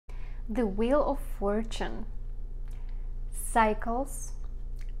The Wheel of Fortune. Cycles,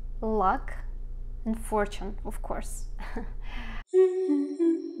 luck, and fortune, of course.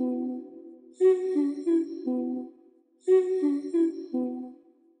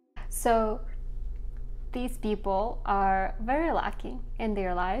 So these people are very lucky in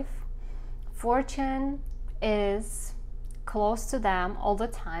their life. Fortune is close to them all the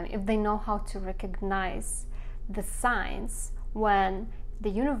time if they know how to recognize the signs when the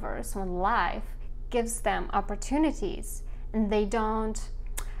universe, when life gives them opportunities and they don't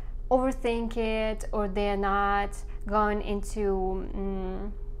overthink it, or they're not going into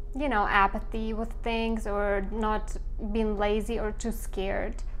apathy with things, or not being lazy or too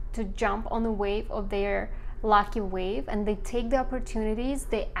scared to jump on the wave of their lucky wave, and they take the opportunities,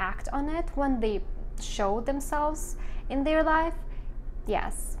 they act on it when they show themselves in their life.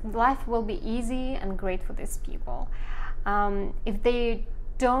 Yes, life will be easy and great for these people. If they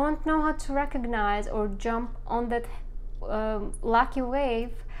don't know how to recognize or jump on that lucky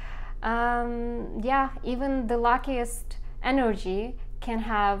wave, even the luckiest energy can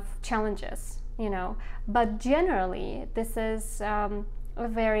have challenges, but generally this is a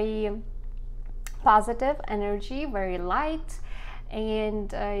very positive energy, very light,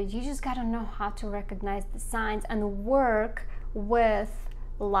 and you just gotta know how to recognize the signs and work with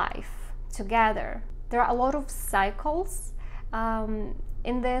life together. There are a lot of cycles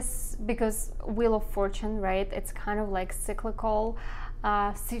in this, because Wheel of Fortune, right, it's kind of like cyclical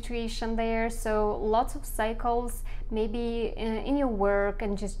situation there. So lots of cycles, maybe in your work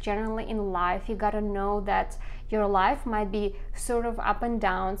and just generally in life. You gotta know that your life might be sort of up and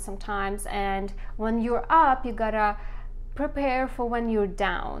down sometimes, and when you're up, you gotta prepare for when you're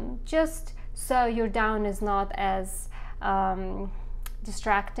down, just so your down is not as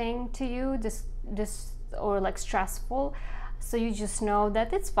distracting to you, or like stressful. So you just know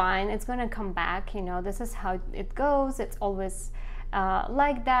that it's fine, it's gonna come back, this is how it goes, it's always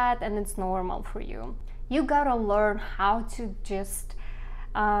like that, and it's normal for you. You gotta learn how to just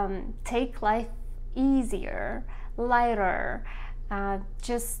take life easier, lighter,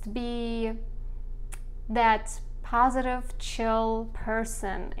 just be that positive, chill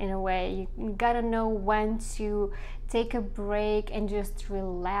person in a way. You gotta know when to take a break and just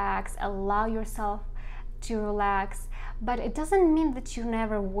relax, allow yourself to relax. But it doesn't mean that you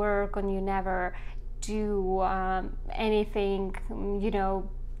never work and you never do anything,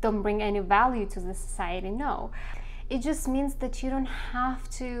 don't bring any value to the society. No, it just means that you don't have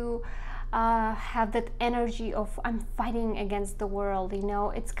to have that energy of I'm fighting against the world.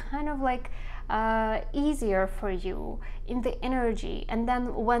 It's kind of like easier for you in the energy, and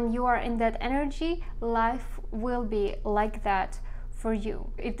then when you are in that energy, life will be like that for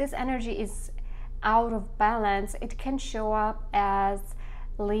you. If this energy is out of balance, it can show up as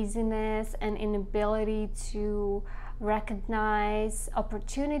laziness and inability to recognize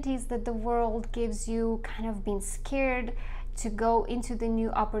opportunities that the world gives you, kind of being scared to go into the new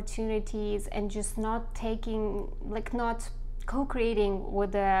opportunities and just not co-creating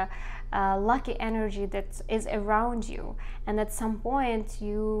with the lucky energy that is around you. And at some point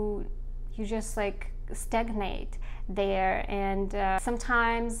you just like stagnate there, and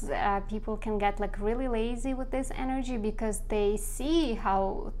sometimes people can get like really lazy with this energy because they see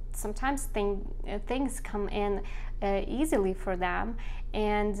how sometimes things come in easily for them,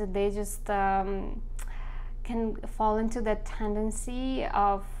 and they just can fall into that tendency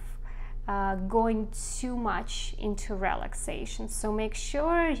of going too much into relaxation. So make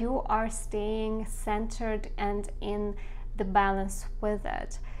sure you are staying centered and in the balance with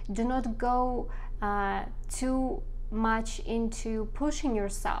it. Do not go too much into pushing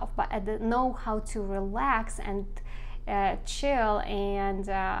yourself, but know how to relax and chill, and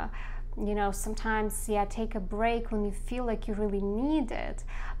sometimes take a break when you feel like you really need it,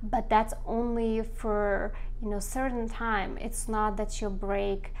 but that's only for certain time. It's not that your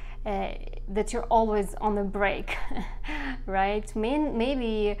break that you're always on a break right?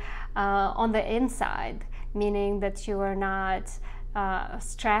 Maybe on the inside, meaning that you are not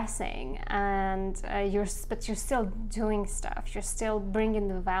stressing, and you're still doing stuff, you're still bringing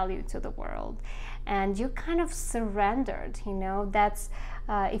the value to the world, and you kind of surrendered. That's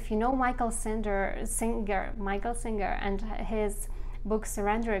if you know Michael Singer and his book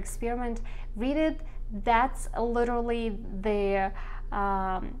Surrender Experiment, read it. That's literally the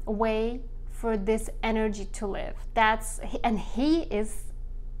way for this energy to live. And he is,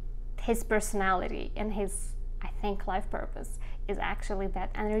 his personality and his, I think, life purpose is actually that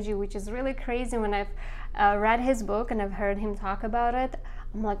energy, which is really crazy. When I've read his book and I've heard him talk about it,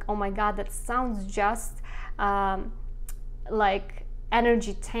 I'm like, oh my god, that sounds just like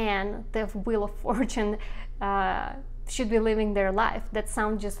energy 10, the Wheel of Fortune, should be living their life. That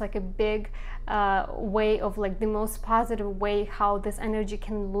sounds just like a big way of, like, the most positive way how this energy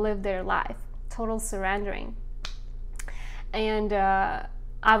can live their life. Total surrendering. And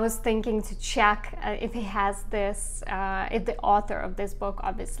I was thinking to check if he has this, if the author of this book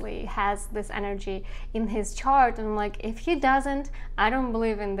obviously has this energy in his chart. And I'm like, if he doesn't, I don't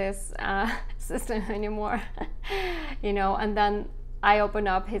believe in this system anymore. You know, and then I open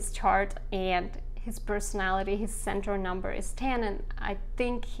up his chart, and his personality, his center number is 10, and I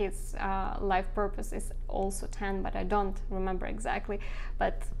think his life purpose is also 10, but I don't remember exactly.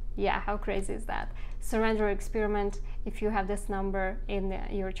 But yeah, how crazy is that? Surrender experiment, if you have this number in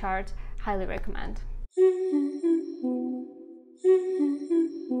your chart, highly recommend.